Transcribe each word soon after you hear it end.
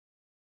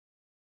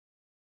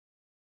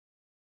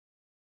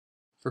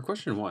For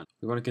question 1,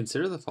 we want to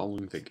consider the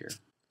following figure.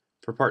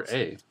 For part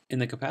A, in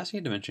the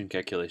capacity dimension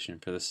calculation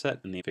for the set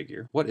in the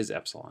figure, what is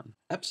epsilon?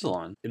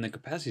 Epsilon, in the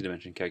capacity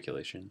dimension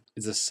calculation,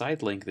 is the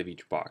side length of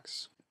each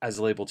box. As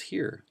labeled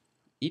here,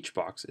 each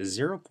box is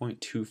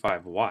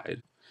 0.25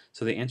 wide,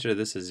 so the answer to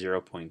this is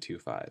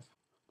 0.25.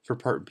 For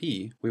part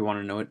B, we want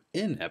to know what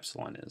in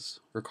epsilon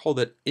is. Recall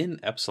that in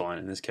epsilon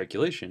in this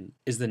calculation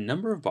is the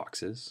number of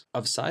boxes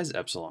of size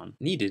epsilon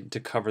needed to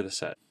cover the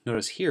set.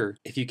 Notice here,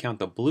 if you count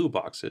the blue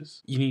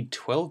boxes, you need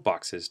 12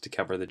 boxes to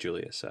cover the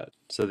Julia set,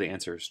 so the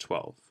answer is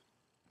 12.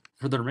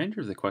 For the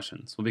remainder of the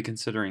questions, we'll be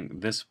considering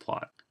this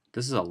plot.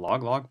 This is a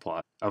log-log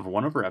plot of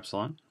 1 over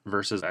epsilon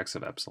versus x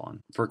of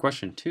epsilon. For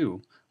question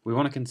 2, we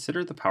want to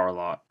consider the power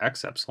law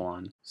x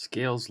epsilon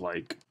scales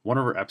like 1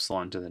 over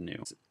epsilon to the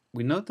nu.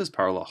 We note this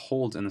power law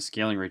holds in the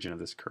scaling region of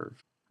this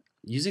curve.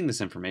 Using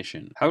this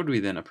information, how would we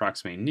then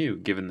approximate nu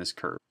given this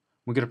curve?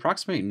 We could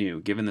approximate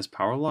nu given this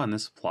power law in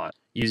this plot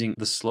using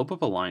the slope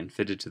of a line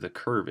fitted to the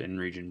curve in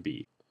region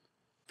B.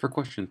 For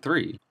question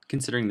 3,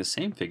 considering the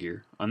same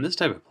figure, on this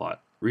type of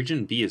plot,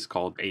 region B is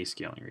called a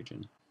scaling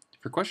region.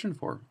 For question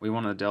 4, we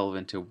want to delve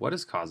into what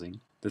is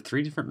causing the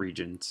 3 different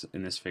regions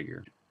in this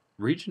figure.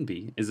 Region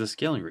B is the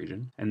scaling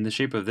region, and the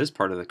shape of this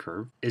part of the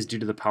curve is due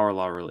to the power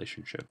law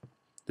relationship.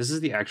 This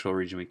is the actual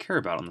region we care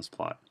about on this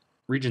plot.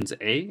 Regions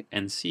A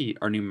and C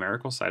are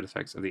numerical side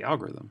effects of the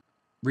algorithm.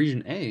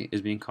 Region A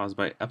is being caused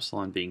by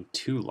epsilon being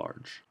too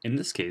large. In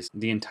this case,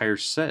 the entire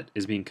set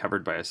is being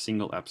covered by a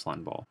single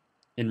epsilon ball.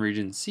 In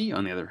region C,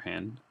 on the other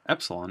hand,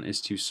 epsilon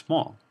is too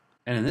small,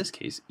 and in this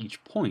case,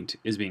 each point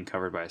is being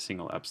covered by a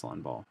single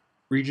epsilon ball.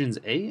 Regions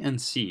A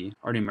and C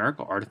are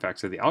numerical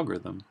artifacts of the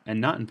algorithm and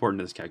not important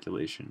to this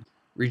calculation.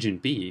 Region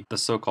B, the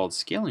so-called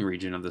scaling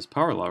region of this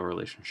power law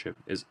relationship,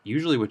 is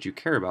usually what you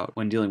care about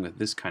when dealing with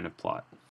this kind of plot.